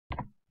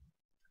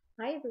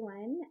Hi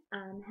everyone.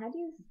 How do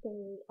you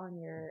stay on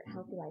your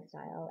healthy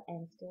lifestyle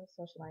and still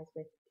socialize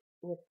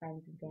with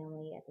friends and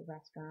family at the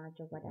restaurant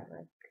or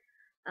whatever?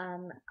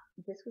 Um,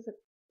 this was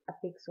a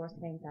big source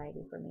of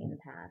anxiety for me in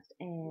the past,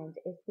 and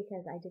it's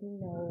because I didn't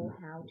know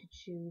how to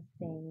choose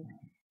things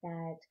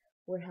that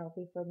were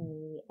healthy for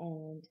me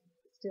and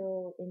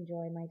still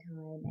enjoy my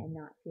time and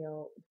not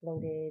feel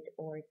bloated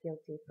or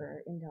guilty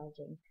for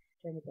indulging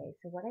during the day.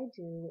 So what I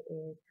do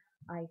is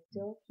I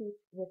still keep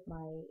with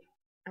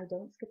I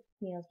don't skip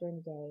meals during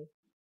the day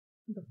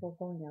before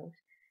going out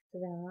so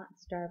that I'm not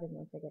starving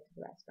once I get to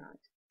the restaurant.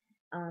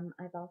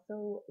 I've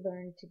also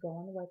learned to go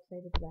on the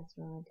website of the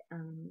restaurant,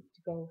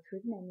 to go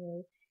through the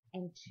menu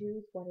and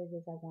choose what it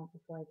is I want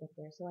before I get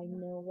there. So I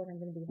know what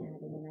I'm going to be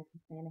having and I can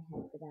plan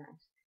ahead for that.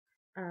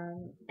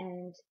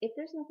 And if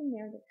there's nothing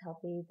there that's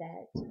healthy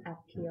that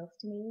appeals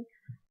to me,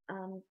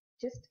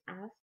 just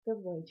ask the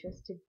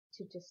waitress to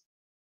just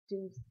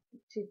do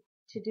to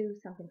to do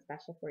something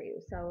special for you.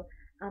 So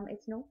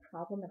it's no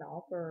problem at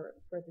all for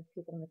the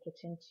people in the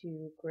kitchen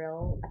to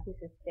grill a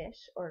piece of fish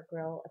or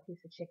grill a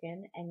piece of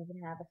chicken, and you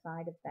can have a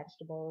side of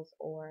vegetables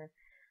or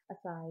a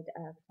side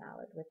of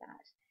salad with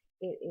that.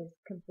 It is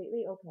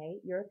completely okay.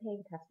 You're a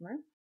paying customer,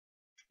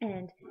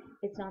 and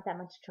it's not that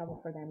much trouble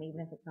for them, even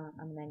if it's not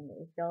on the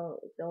menu.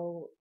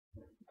 They'll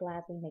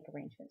gladly make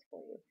arrangements for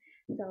you.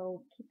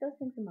 So keep those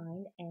things in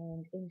mind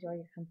and enjoy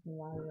your company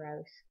while you're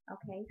out.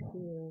 Okay, see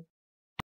you.